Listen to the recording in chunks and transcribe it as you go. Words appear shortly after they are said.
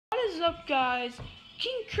up, guys?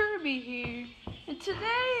 King Kirby here, and today,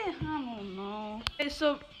 I don't know. Okay,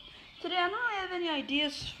 so today I don't really have any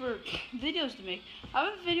ideas for videos to make. I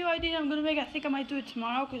have a video idea I'm gonna make. I think I might do it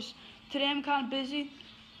tomorrow because today I'm kind of busy.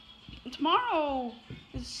 Tomorrow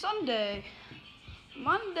is Sunday.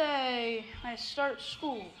 Monday I start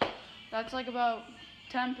school. That's like about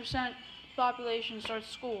 10% population starts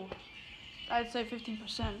school. I'd say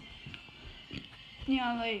 15%.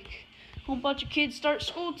 Yeah, like a whole bunch of kids start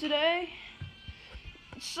school today.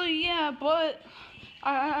 So yeah, but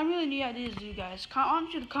I really need ideas to you guys. I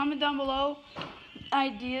want you to comment down below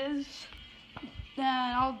ideas, and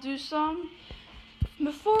I'll do some.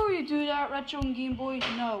 Before we do that, Retro and Game Boys,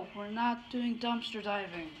 no, we're not doing dumpster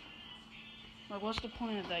diving. Like, what's the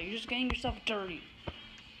point of that? You're just getting yourself dirty.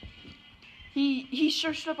 He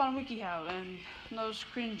searched up on WikiHow, and that was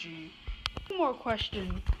cringy. One more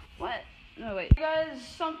question. What? No, wait. Guys,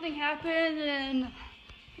 something happened, and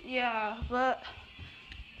yeah, but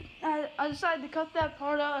I decided to cut that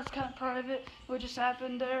part out. That's kind of private, what just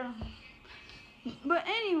happened there. But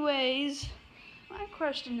anyways, my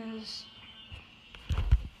question is,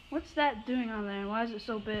 what's that doing on there? Why is it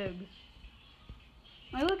so big?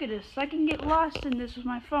 Like, look at this. I can get lost in this with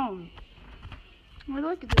my phone. Like,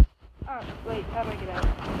 look at this. Oh, wait, how do I get out?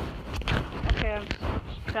 Okay, I'm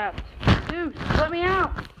trapped. Dude, let me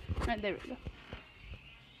out! Alright, there we go.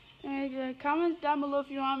 And comment down below if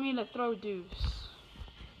you want me to throw Deuce.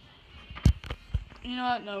 You know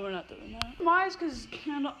what? No, we're not doing that. Why? Is because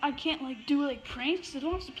I can't like do like pranks. I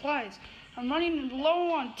don't have supplies. I'm running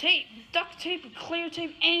low on tape, duct tape, clear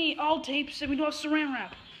tape, all tapes, and we don't have saran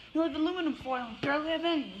wrap. We have aluminum foil. We barely have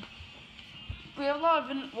any. We have a lot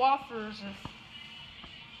of wafers.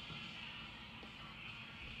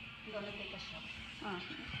 I'm gonna take a shot.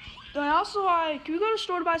 Then also, can we go to the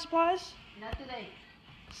store to buy supplies? Not today.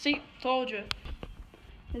 See, told you.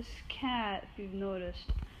 This cat, if you've noticed,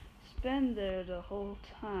 has been there the whole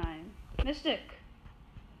time. Mystic.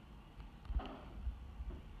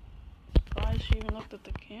 Why she even looked at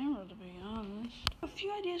the camera, to be honest. A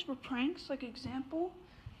few ideas for pranks, like example.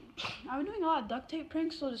 I've been doing a lot of duct tape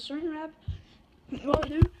pranks, so the saran wrap. What I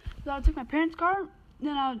do is I'll take my parents' car,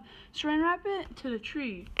 then I'll saran wrap it to the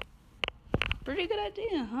tree. Pretty good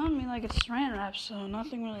idea, huh? I mean, like, it's saran wrap, so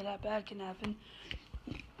nothing really that bad can happen.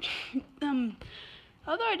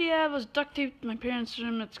 Other idea I had was duct tape to my parents'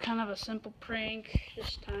 room. It's kind of a simple prank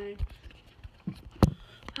this time.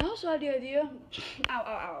 I also had the idea.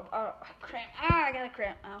 Ow, cramp. I got a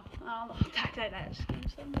cramp. Ow, I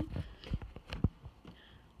don't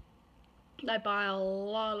know. I buy a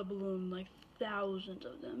lot of balloons, like thousands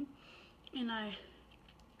of them, and I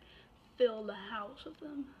fill the house with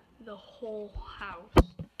them. The whole house.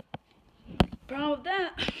 Problem with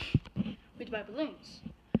that, we have to buy balloons.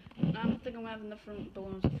 I don't think I'm gonna have enough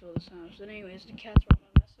balloons to fill this house. But anyways, the cats are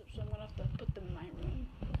gonna mess up, so I'm gonna have to put them in my room.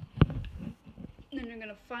 Then they're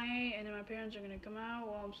gonna fight, and then my parents are gonna come out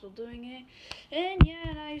while I'm still doing it. And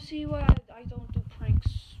yeah, now you see why I don't do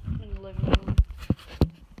pranks in the living room.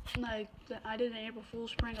 Like, I did an April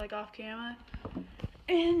Fool's prank, like, off camera.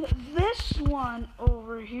 And this one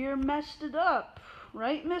over here messed it up.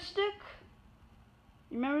 Right, Mystic?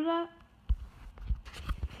 You remember that?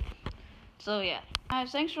 So, yeah.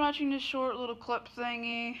 Guys, thanks for watching this short little clip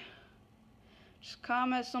thingy. Just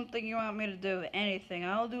comment something you want me to do. Anything.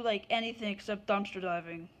 I'll do, like, anything except dumpster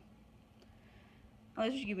diving.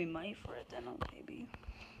 Unless you give me money for it, then maybe.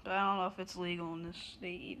 But I don't know if it's legal in this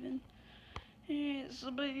state, even. Yeah,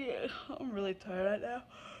 so, but yeah, I'm really tired right now.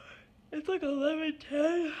 It's like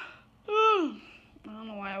 11:10. I don't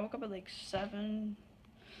know why I woke up at like 7.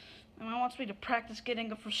 My mom wants me to practice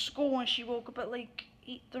getting up for school, and she woke up at like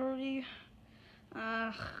 8:30.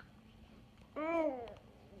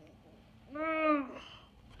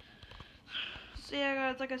 So yeah,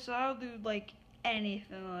 guys, like I said, I'll do like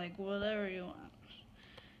anything, like whatever you want.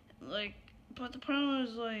 Like, but the problem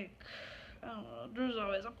is like, I don't know. There's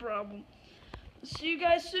always a problem. See you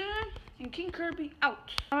guys soon, and King Kirby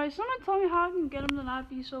out. Alright, someone tell me how I can get him to not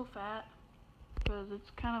be so fat. Because it's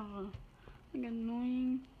kind of like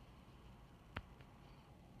annoying.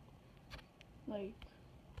 Like,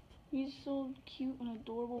 he's so cute and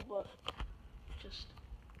adorable, but just,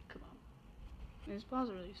 come on. And his paws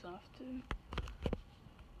are really soft, too.